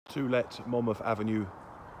To let, Monmouth Avenue,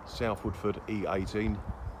 South Woodford, E18.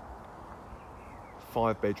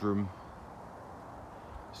 5-bedroom,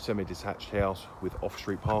 semi-detached house with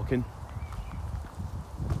off-street parking.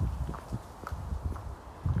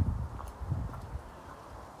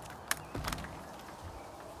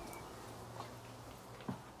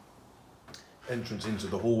 Entrance into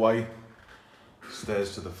the hallway,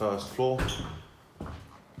 stairs to the first floor.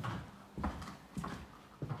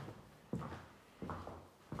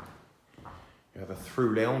 You have a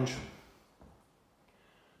through lounge,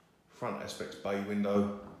 front aspect bay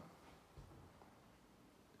window,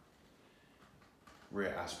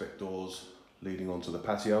 rear aspect doors leading onto the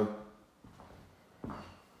patio.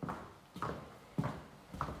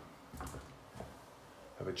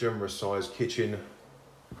 Have a generous sized kitchen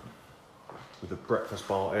with a breakfast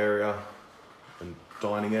bar area and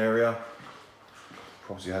dining area.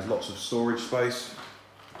 Property has lots of storage space.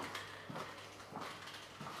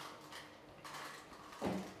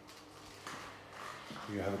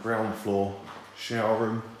 You have a ground floor shower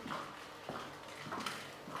room.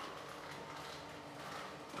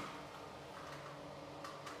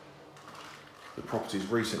 The property's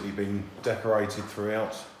recently been decorated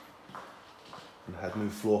throughout and had new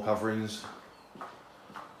floor coverings.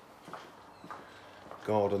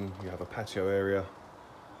 Garden, you have a patio area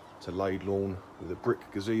to laid lawn with a brick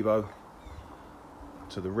gazebo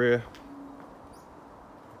to the rear.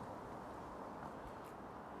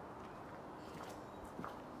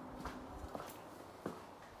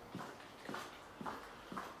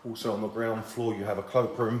 Also on the ground floor you have a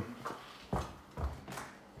cloakroom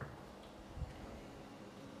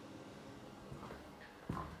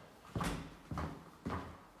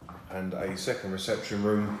and a second reception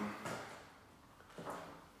room,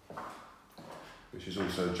 which is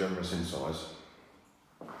also generous in size.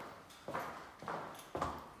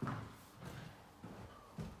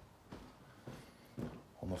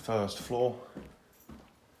 On the first floor,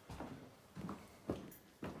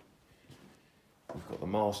 we've got the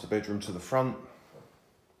master bedroom to the front,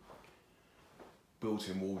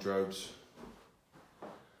 built-in wardrobes,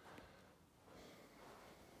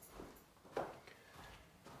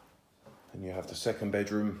 and you have the second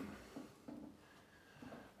bedroom,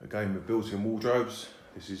 again with built-in wardrobes.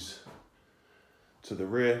 This is to the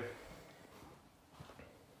rear.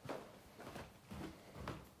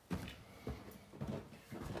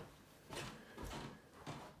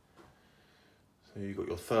 So you've got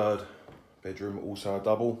your third bedroom, also a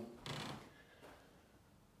double.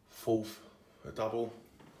 Fourth, a double.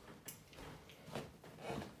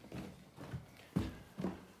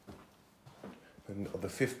 And the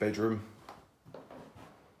fifth bedroom,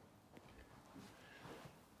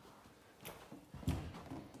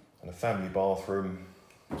 and a family bathroom,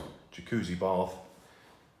 jacuzzi bath,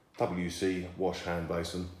 WC wash hand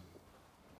basin.